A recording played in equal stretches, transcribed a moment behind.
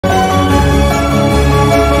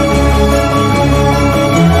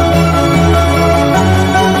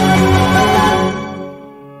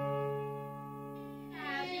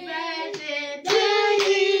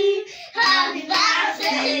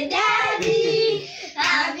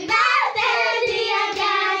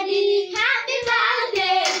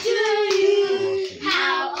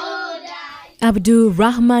Abdul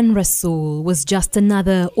Rahman Rasool was just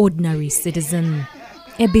another ordinary citizen.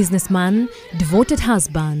 A businessman, devoted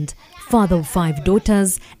husband, father of 5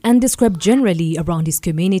 daughters, and described generally around his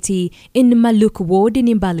community in Maluku ward in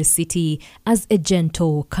Mbale City as a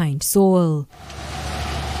gentle, kind soul.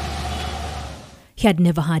 He had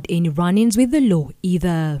never had any run-ins with the law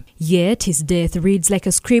either. Yet his death reads like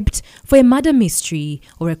a script for a murder mystery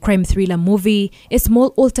or a crime thriller movie, a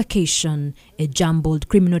small altercation, a jumbled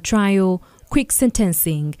criminal trial, quick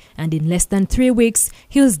sentencing, and in less than 3 weeks,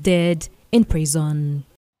 he was dead in prison.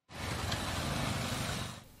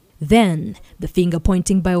 Then, the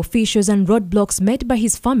finger-pointing by officials and roadblocks met by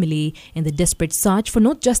his family in the desperate search for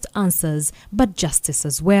not just answers, but justice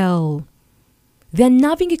as well. The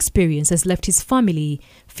unnerving experience has left his family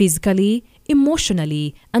physically,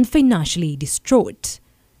 emotionally, and financially distraught.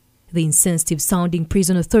 The insensitive-sounding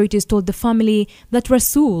prison authorities told the family that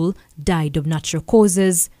Rasool died of natural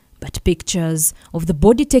causes, but pictures of the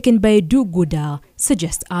body taken by a do-gooder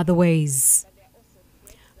suggest otherwise.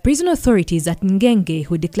 Prison authorities at Ngenge,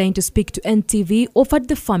 who declined to speak to NTV, offered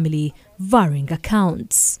the family varying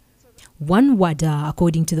accounts. One warder,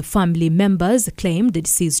 according to the family members, claimed the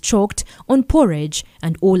deceased choked on porridge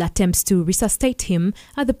and all attempts to resuscitate him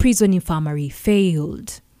at the prison infirmary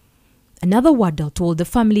failed. Another warder told the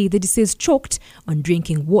family the deceased choked on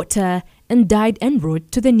drinking water and died en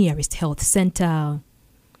route to the nearest health center.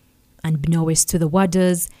 Unbeknownst to the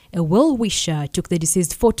warders, a well-wisher took the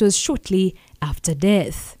deceased photos shortly after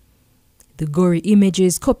death. The gory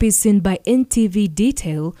images copies seen by NTV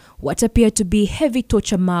detail what appear to be heavy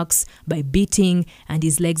torture marks by beating, and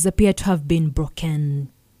his legs appear to have been broken.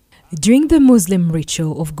 During the Muslim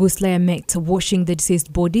ritual of Ghusl washing the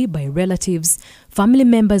deceased body by relatives, family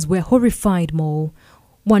members were horrified more.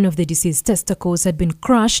 One of the deceased testicles had been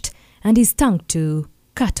crushed and his tongue too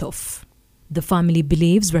cut off. The family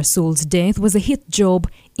believes Rasool's death was a hit job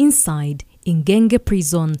inside Ngenge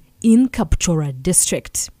Prison in Kapchora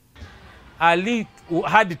district. Ali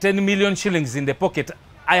had 10 million shillings in the pocket.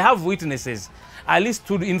 I have witnesses. Ali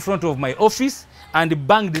stood in front of my office and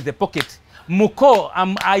banged the pocket. Muko,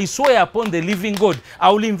 I swear upon the living God, I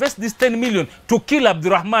will invest this 10 million to kill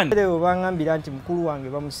Abdurrahman.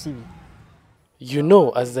 You know,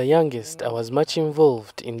 as the youngest, I was much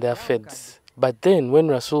involved in their feds. But then, when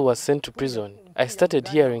Rasool was sent to prison, I started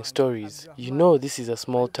hearing stories. You know, this is a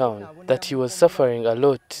small town, that he was suffering a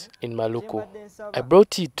lot in Maluku. I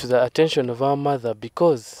brought it to the attention of our mother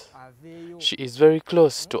because she is very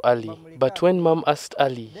close to Ali. But when Mom asked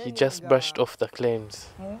Ali, he just brushed off the claims.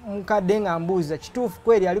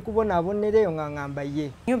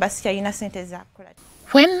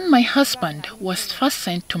 When my husband was first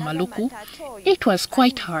sent to Maluku, it was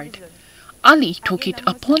quite hard. Ali took it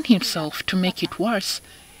upon himself to make it worse.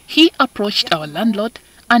 He approached our landlord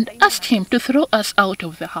and asked him to throw us out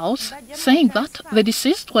of the house, saying that the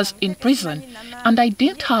deceased was in prison and I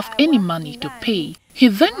didn't have any money to pay. He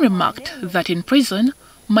then remarked that in prison,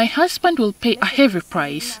 my husband will pay a heavy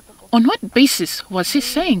price. On what basis was he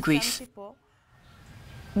saying this?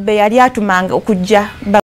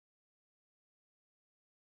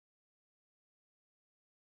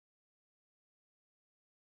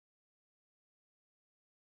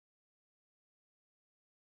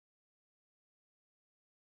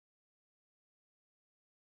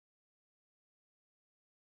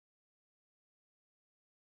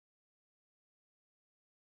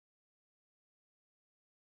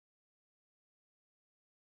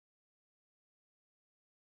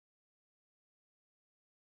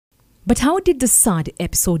 But how did the sad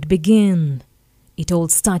episode begin? It all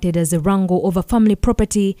started as a wrangle over family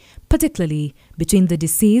property, particularly between the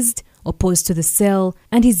deceased, opposed to the cell,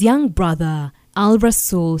 and his young brother, Al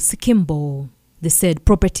Rasool Sikimbo. The said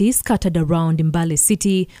property scattered around Mbale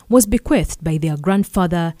City was bequeathed by their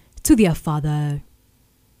grandfather to their father.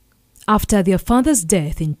 After their father's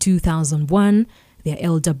death in 2001, their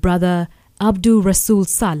elder brother, Abdul Rasool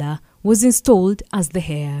Salah, was installed as the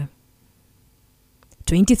heir.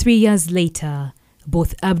 23 years later,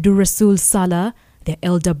 both Abdul Rasool Salah, their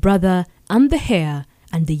elder brother and the heir,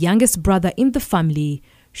 and the youngest brother in the family,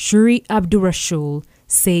 Shuri Abdul Rasool,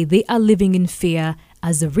 say they are living in fear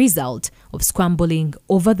as a result of squabbling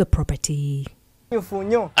over the property.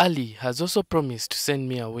 Ali has also promised to send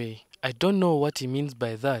me away. I don't know what he means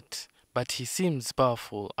by that, but he seems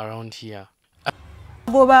powerful around here.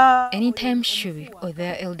 Anytime Shuri or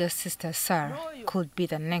their elder sister Sarah could be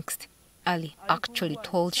the next, Ali actually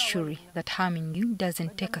told Shuri that harming you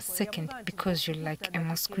doesn't take a second because you're like a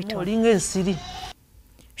mosquito.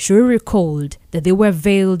 Shuri recalled that there were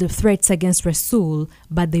veiled threats against Rasool,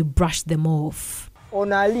 but they brushed them off.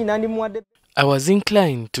 I was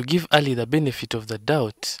inclined to give Ali the benefit of the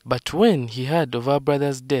doubt, but when he heard of our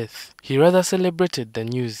brother's death, he rather celebrated the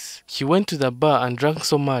news. He went to the bar and drank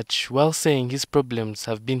so much while saying his problems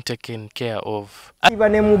have been taken care of.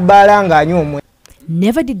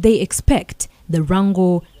 Never did they expect the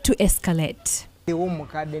wrangle to escalate.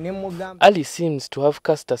 Ali seems to have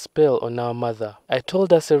cast a spell on our mother. I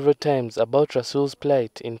told her several times about Rasul's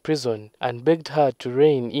plight in prison and begged her to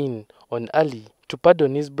rein in on Ali to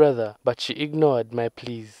pardon his brother, but she ignored my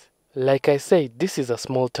pleas. Like I said, this is a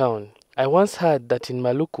small town. I once heard that in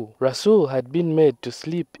Maluku, Rasul had been made to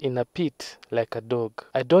sleep in a pit like a dog.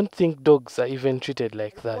 I don't think dogs are even treated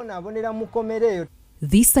like that.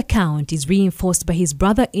 This account is reinforced by his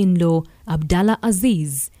brother-in-law Abdallah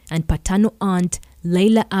Aziz and paternal aunt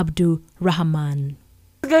Layla Abdu Rahman.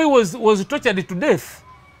 This guy was tortured to death.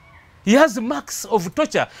 He has marks of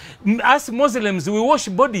torture. As Muslims, we wash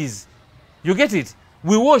bodies. You get it?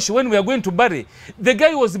 We wash when we are going to bury. The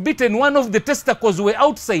guy was beaten. One of the testicles were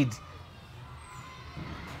outside.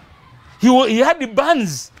 He had the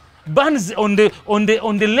burns on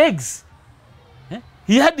the legs.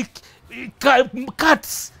 He had the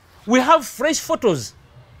cuts. We have fresh photos.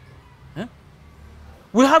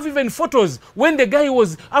 We have even photos when the guy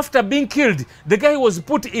was, after being killed, the guy was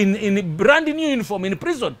put in a brand new uniform in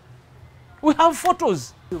prison. We have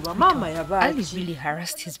photos. Ali really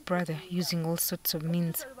harassed his brother using all sorts of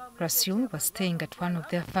means. Rasul was staying at one of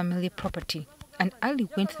their family property, and Ali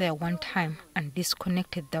went there one time and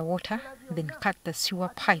disconnected the water, then cut the sewer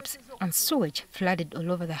pipes, and sewage flooded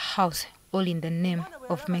all over the house, all in the name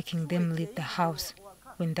of making them leave the house.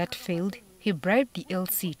 When that failed, he bribed the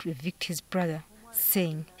LC to evict his brother,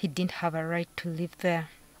 saying he didn't have a right to live there.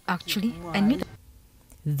 Actually, I knew that.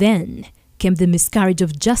 Then came the miscarriage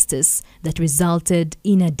of justice that resulted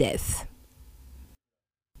in a death.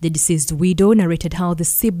 The deceased widow narrated how the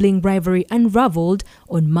sibling rivalry unraveled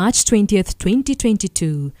on March 20th,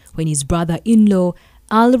 2022, when his brother-in-law,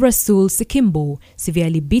 Al Rasul Sekimbo,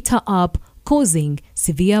 severely beat her up, causing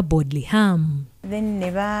severe bodily harm.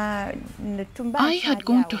 I had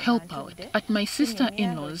gone to help out at my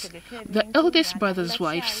sister-in-law's, the eldest brother's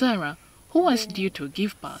wife, Sarah, who was due to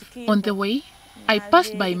give birth. On the way, I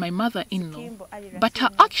passed by my mother-in-law, but her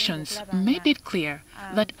actions made it clear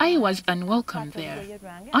that I was unwelcome there.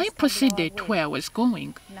 I proceeded to where I was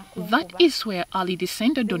going. That is where Ali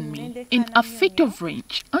descended on me in a fit of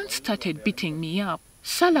rage and started beating me up.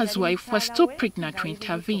 Salah's wife was too pregnant to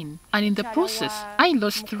intervene, and in the process, I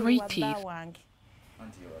lost 3 teeth.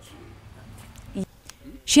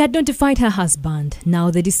 She had notified her husband, now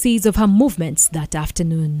the deceased, of her movements that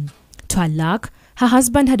afternoon. To her luck, her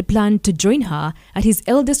husband had planned to join her at his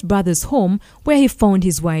eldest brother's home, where he found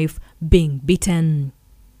his wife being beaten.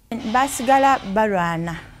 I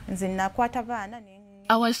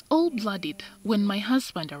was all-blooded when my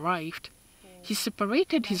husband arrived. He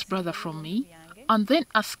separated his brother from me, and then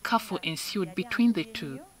a scuffle ensued between the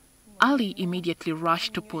two. Ali immediately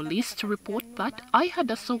rushed to police to report that I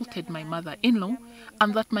had assaulted my mother-in-law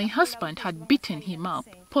and that my husband had beaten him up.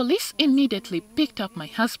 Police immediately picked up my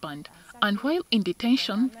husband, and while in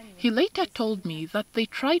detention, he later told me that they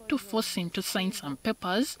tried to force him to sign some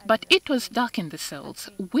papers, but it was dark in the cells,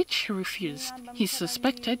 which he refused. He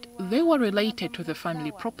suspected they were related to the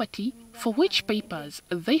family property, for which papers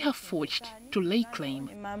they have forged to lay claim.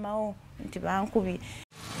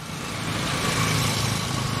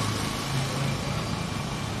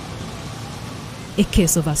 A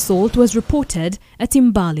case of assault was reported at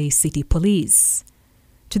Mbale City Police.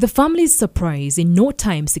 To the family's surprise, in no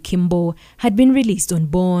time Sekimbo had been released on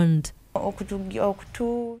bond.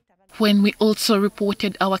 When we also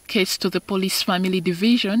reported our case to the police family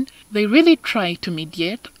division, they really tried to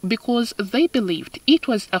mediate because they believed it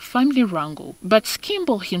was a family wrangle. But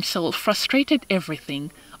Sekimbo himself frustrated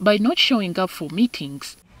everything by not showing up for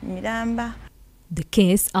meetings. The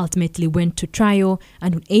case ultimately went to trial,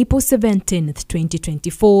 and on April 17,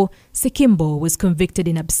 2024, Sekimbo was convicted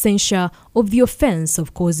in absentia of the offense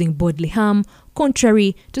of causing bodily harm,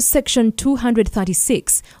 contrary to Section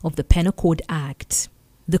 236 of the Penal Code Act.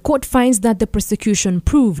 The court finds that the prosecution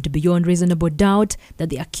proved beyond reasonable doubt that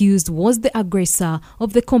the accused was the aggressor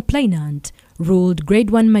of the complainant, ruled Grade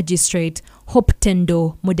 1 Magistrate Hope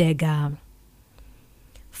Tendo Modega.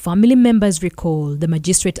 Family members recall the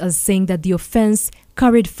magistrate as saying that the offense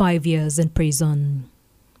carried 5 years in prison.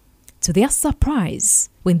 To their surprise,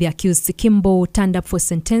 when the accused Sekimbo turned up for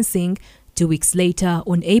sentencing, 2 weeks later,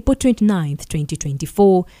 on April 29,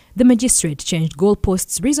 2024, the magistrate changed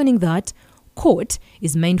goalposts, reasoning that Court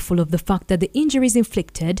is mindful of the fact that the injuries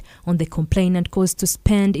inflicted on the complainant caused to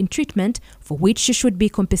spend in treatment for which she should be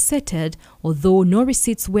compensated, although no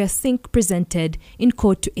receipts were presented in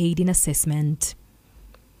court to aid in assessment.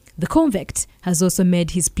 The convict has also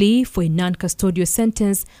made his plea for a non-custodial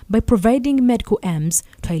sentence by providing medical aims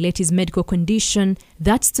to highlight his medical condition,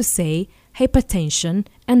 that's to say, hypertension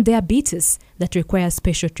and diabetes that require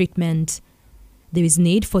special treatment. There is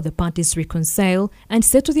need for the parties to reconcile and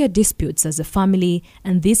settle their disputes as a family,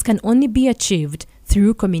 and this can only be achieved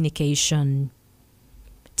through communication.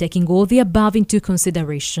 Taking all the above into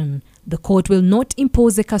consideration, the court will not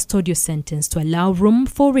impose a custodial sentence to allow room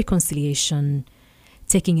for reconciliation.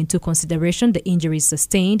 Taking into consideration the injuries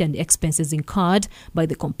sustained and the expenses incurred by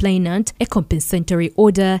the complainant, a compensatory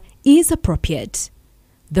order is appropriate.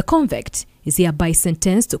 The convict is hereby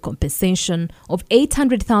sentenced to compensation of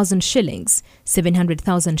 800,000 shillings,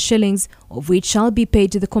 700,000 shillings of which shall be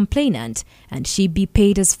paid to the complainant and she be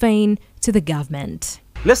paid as fine to the government.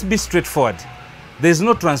 Let's be straightforward. There is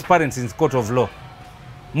no transparency in the court of law.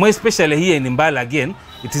 More especially here in Mbala again,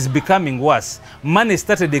 it is becoming worse. Money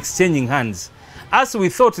started exchanging hands. As we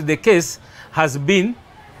thought the case has been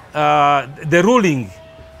the ruling,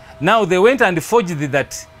 now they went and forged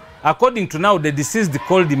that. According to now, the deceased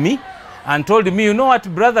called me and told me, you know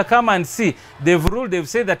what, brother, come and see. They've ruled, they've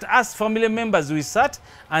said that as family members, we sat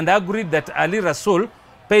and agreed that Ali Rasul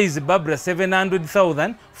pays Barbara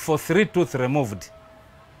 700,000 for 3 tooth removed.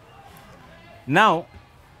 Now,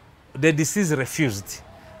 the deceased refused.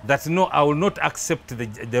 That no, I will not accept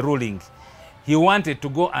the ruling. He wanted to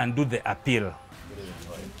go and do the appeal.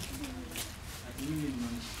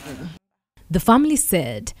 The family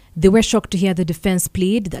said they were shocked to hear the defense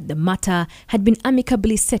plead that the matter had been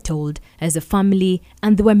amicably settled as a family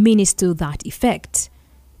and there were minutes to that effect.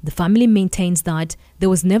 The family maintains that there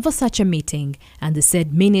was never such a meeting and the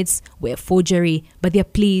said minutes were forgery, but their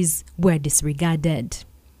pleas were disregarded.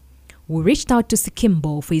 We reached out to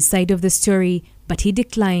Sikimbo for his side of the story, but he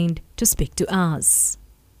declined to speak to us.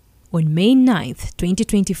 On May 9th,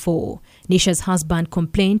 2024, Nisha's husband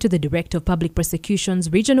complained to the Director of Public Prosecution's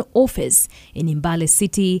regional office in Mbale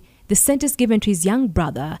City the sentence given to his young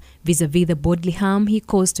brother vis-a-vis the bodily harm he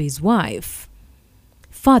caused to his wife.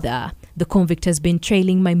 Further, the convict has been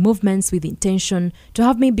trailing my movements with intention to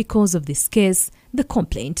have me because of this case, the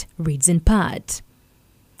complaint reads in part.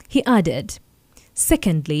 He added,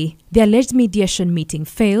 secondly, the alleged mediation meeting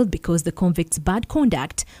failed because the convict's bad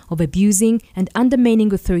conduct of abusing and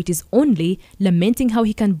undermining authorities only, lamenting how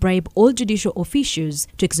he can bribe all judicial officials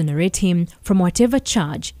to exonerate him from whatever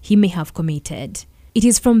charge he may have committed. It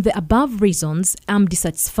is from the above reasons I'm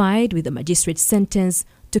dissatisfied with the magistrate's sentence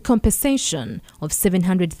to compensation of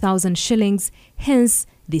 700,000 shillings, hence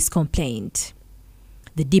this complaint.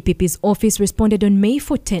 The DPP's office responded on May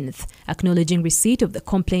 14th, acknowledging receipt of the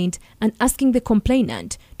complaint and asking the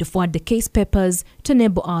complainant to forward the case papers to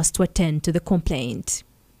enable us to attend to the complaint.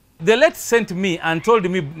 The late sent me and told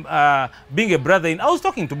me, being a brother, I was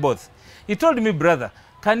talking to both. He told me, brother,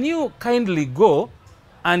 can you kindly go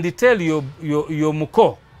and tell your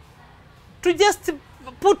Muko to just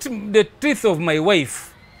put the teeth of my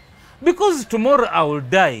wife, because tomorrow I will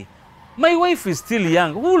die. My wife is still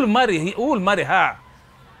young. Who will marry her?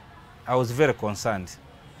 I was very concerned.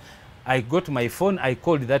 I got my phone, I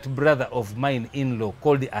called that brother of mine in-law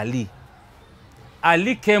called Ali.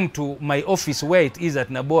 Ali came to my office where it is at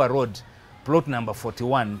Naboa Road, plot number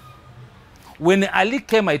 41. When Ali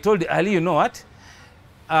came, I told Ali, you know what?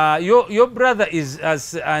 Your brother is,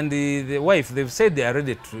 and the wife, they've said they are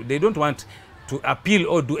ready to, they don't want to appeal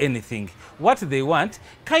or do anything. What they want,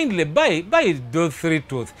 kindly buy those 3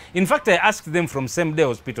 tooth. In fact, I asked them from same day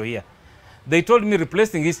hospital here. They told me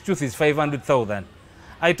replacing his tooth is 500,000.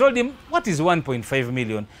 I told him, what is 1.5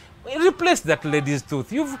 million? Replace that lady's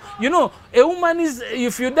tooth. You know, a woman is,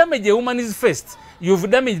 if you damage a woman's face, you've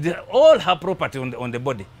damaged all her property on the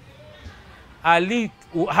body. Ali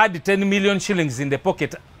had 10 million shillings in the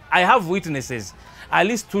pocket. I have witnesses.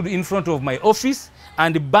 Ali stood in front of my office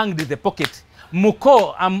and banged the pocket.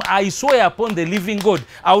 Muko, I swear upon the living God,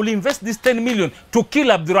 I will invest this 10 million to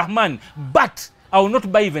kill Abdurrahman, but I will not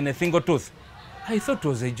buy even a single tooth. I thought it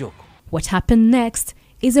was a joke. What happened next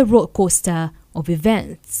is a roller coaster of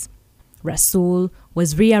events. Rasul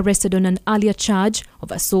was rearrested on an earlier charge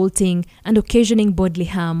of assaulting and occasioning bodily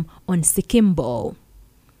harm on Sikimbo.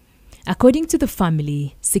 According to the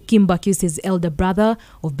family, Sikimbo accused his elder brother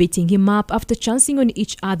of beating him up after chancing on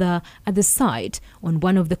each other at the site on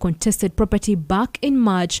one of the contested property back in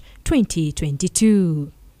March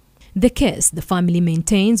 2022. The case, the family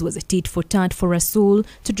maintains, was a tit-for-tat for Rasul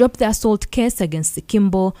to drop the assault case against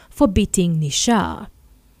Sikimbo for beating Nisha.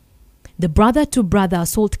 The brother-to-brother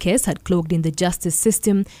assault case had clogged in the justice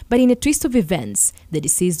system, but in a twist of events, the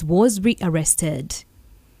deceased was rearrested.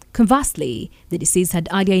 Conversely, the deceased had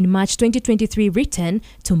earlier in March 2023 written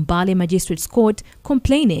to Mbale Magistrates Court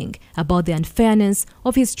complaining about the unfairness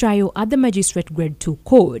of his trial at the Magistrate Grade 2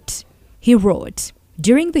 Court. He wrote,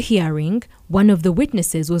 "During the hearing, one of the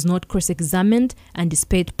witnesses was not cross-examined, and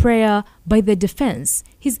despite prayer by the defense,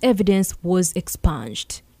 his evidence was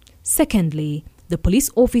expunged. Secondly, the police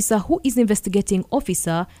officer who is investigating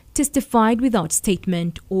officer testified without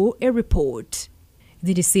statement or a report."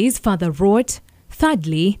 The deceased further wrote,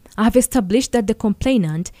 "Thirdly, I have established that the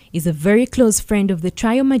complainant is a very close friend of the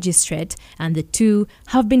trial magistrate, and the two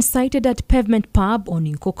have been cited at Pavement Pub on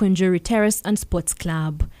Nkokonjori Terrace and Sports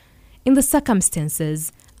Club. In the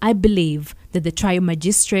circumstances, I believe that the trial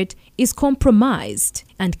magistrate is compromised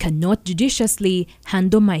and cannot judiciously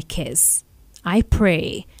handle my case. I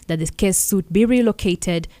pray that the case suit be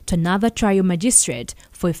relocated to another trial magistrate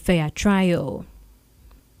for a fair trial."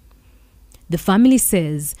 The family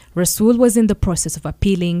says Rasul was in the process of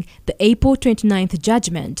appealing the April 29th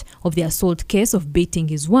judgment of the assault case of beating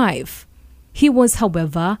his wife. He was,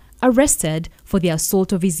 however, arrested for the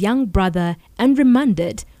assault of his young brother and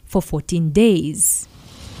remanded for 14 days.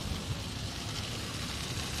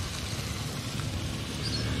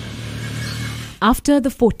 After the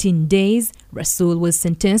 14 days, Rasul was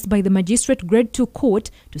sentenced by the Magistrate Grade 2 Court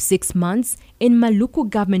to 6 months in Maluku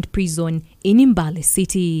Government Prison in Mbale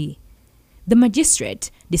City. The magistrate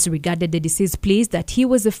disregarded the deceased's pleas that he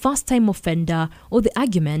was a first-time offender or the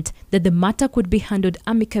argument that the matter could be handled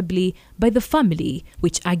amicably by the family,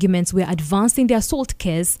 which arguments were advanced in the assault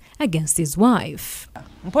case against his wife.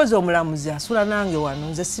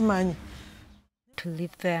 To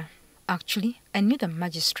live there. Actually, I knew the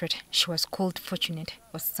magistrate, she was called Fortunate,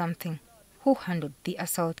 was something, who handled the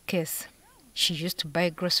assault case. She used to buy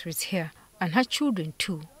groceries here, and her children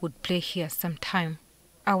too would play here sometime.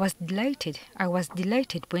 I was delighted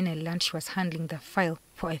when I learned she was handling the file,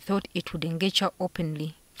 for I thought it would engage her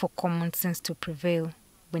openly for common sense to prevail.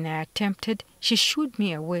 When I attempted, she shooed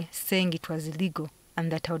me away, saying it was illegal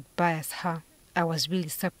and that I would bias her. I was really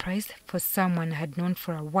surprised for someone I had known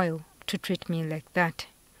for a while to treat me like that.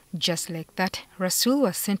 Just like that, Rasul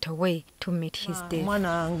was sent away to meet his death.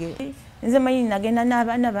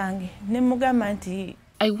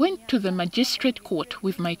 I went to the magistrate court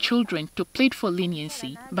with my children to plead for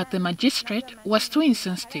leniency, but the magistrate was too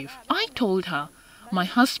insensitive. I told her my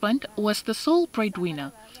husband was the sole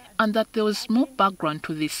breadwinner and that there was more background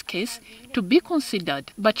to this case to be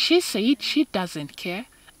considered, but she said she doesn't care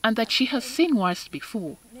and that she has seen worse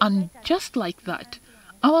before. And just like that,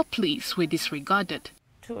 our pleas were disregarded.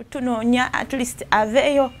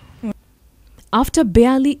 After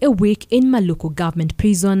barely a week in Maluku Government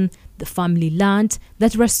Prison, the family learned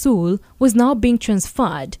that Rasul was now being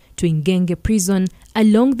transferred to Ngenge Prison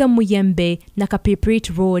along the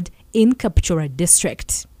Muyembe-Nakapiprit Road in Kapchora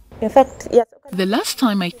district. In fact, yes. The last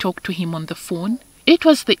time I talked to him on the phone, it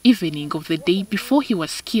was the evening of the day before he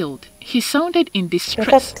was killed. He sounded in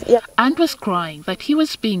distress and was crying that he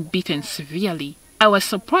was being beaten severely. I was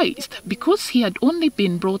surprised because he had only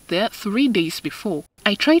been brought there 3 days before.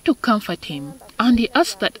 I tried to comfort him and he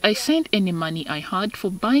asked that I send any money I had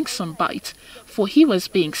for buying some bites, for he was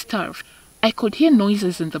being starved. I could hear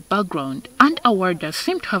noises in the background and a warder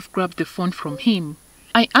seemed to have grabbed the phone from him.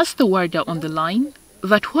 I asked the warder on the line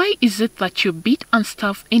that why is it that you beat and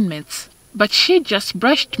starve inmates? But she just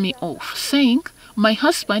brushed me off, saying my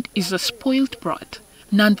husband is a spoiled brat.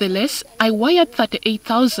 Nonetheless, I wired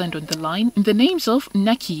 38,000 on the line in the names of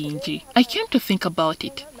Nakiyinji. I came to think about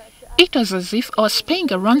it. It was as if I was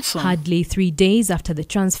paying a ransom. Hardly 3 days after the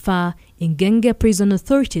transfer, Ngenge Prison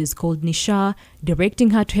authorities called Nisha, directing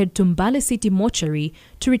her to head to Mbale City mortuary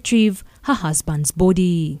to retrieve her husband's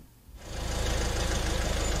body.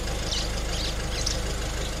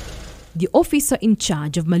 The officer in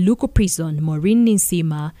charge of Maluku Prison, Maureen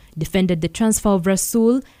Ninsima, defended the transfer of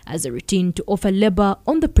Rasul as a routine to offer labor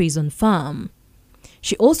on the prison farm.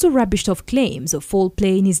 She also rubbished off claims of foul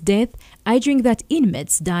play in his death, arguing that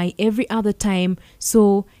inmates die every other time,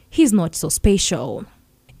 so he's not so special.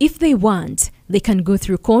 If they want, they can go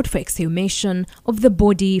through court for exhumation of the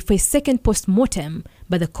body for a second post-mortem,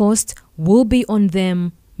 but the cost will be on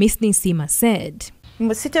them, Ms. Ninsima said.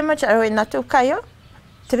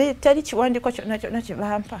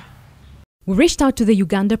 We reached out to the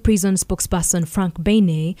Uganda prison spokesperson Frank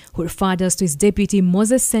Baine, who referred us to his deputy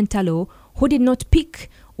Moses Sentalo, who did not pick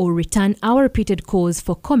or return our repeated calls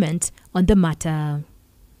for comment on the matter.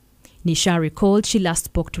 Nisha recalled she last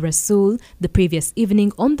spoke to Rasul the previous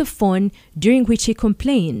evening on the phone, during which he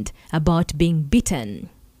complained about being beaten.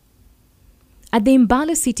 At the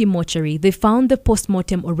Mbale City mortuary, they found the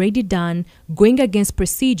post-mortem already done, going against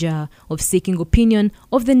procedure of seeking opinion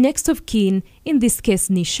of the next of kin, in this case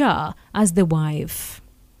Nisha, as the wife.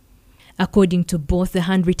 According to both the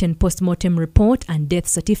handwritten post-mortem report and death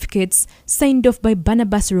certificates signed off by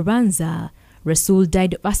Barnabas Rubanza, Rasul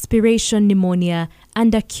died of aspiration pneumonia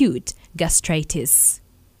and acute gastritis.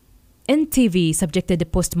 NTV subjected the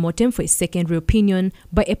post-mortem for a secondary opinion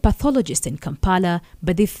by a pathologist in Kampala,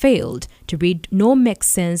 but they failed to read nor make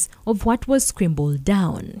sense of what was scribbled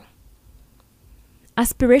down.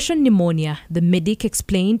 Aspiration pneumonia, the medic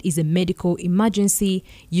explained, is a medical emergency,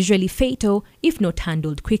 usually fatal if not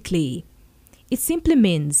handled quickly. It simply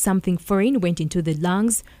means something foreign went into the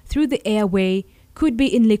lungs through the airway, could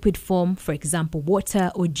be in liquid form, for example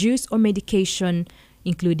water or juice or medication,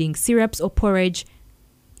 including syrups or porridge.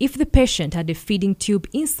 If the patient had a feeding tube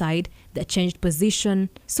inside that changed position,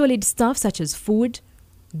 solid stuff such as food,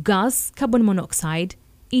 gas, carbon monoxide,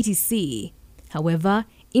 etc. However,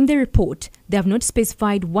 in the report, they have not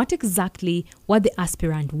specified what the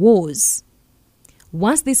aspirant was.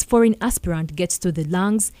 Once this foreign aspirant gets to the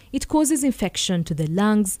lungs, it causes infection to the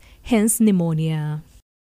lungs, hence pneumonia.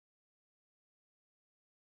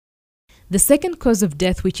 The second cause of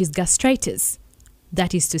death, which is gastritis,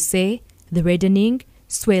 that is to say, the reddening,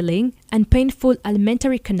 swelling and painful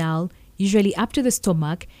alimentary canal, usually up to the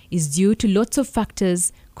stomach, is due to lots of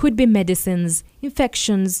factors, could be medicines,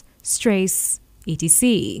 infections, stress,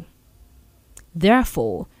 etc.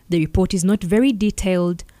 Therefore, the report is not very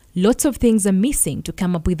detailed. Lots of things are missing to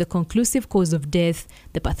come up with a conclusive cause of death,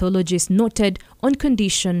 the pathologist noted on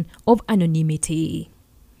condition of anonymity.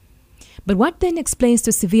 But what then explains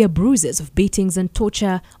the severe bruises of beatings and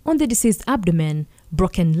torture on the deceased abdomen,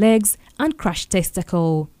 broken legs and crushed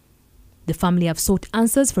testicle? The family have sought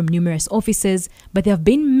answers from numerous offices, but they have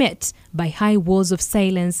been met by high walls of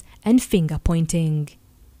silence and finger-pointing.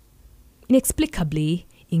 Inexplicably,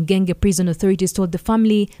 Ngenge Prison authorities told the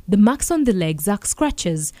family the marks on the legs are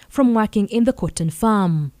scratches from working in the cotton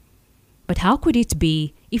farm. But how could it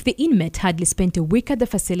be if the inmate hardly spent a week at the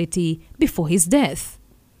facility before his death?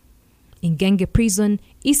 Ngenge Prison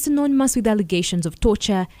is synonymous with allegations of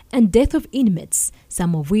torture and death of inmates,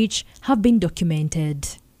 some of which have been documented.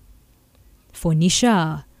 For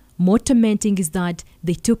Nisha, more tormenting is that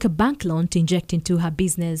they took a bank loan to inject into her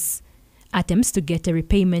business. Attempts to get a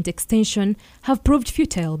repayment extension have proved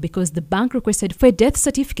futile because the bank requested for a death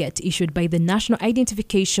certificate issued by the National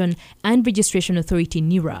Identification and Registration Authority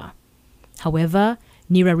 (NIRA). However,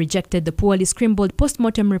 NIRA rejected the poorly scribbled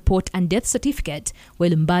post-mortem report and death certificate,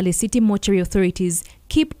 while Mbale City mortuary authorities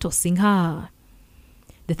keep tossing her.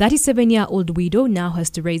 The 37-year-old widow now has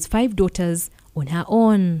to raise 5 daughters on her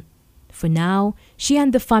own. For now, she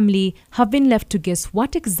and the family have been left to guess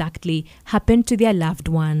what exactly happened to their loved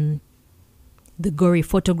one. The gory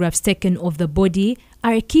photographs taken of the body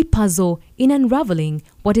are a key puzzle in unraveling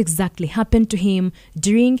what exactly happened to him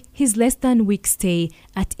during his less than week stay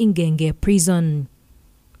at Ngenge Prison.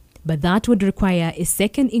 But that would require a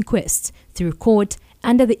second inquest through court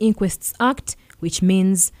under the Inquests Act, which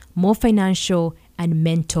means more financial and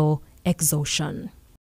mental exhaustion.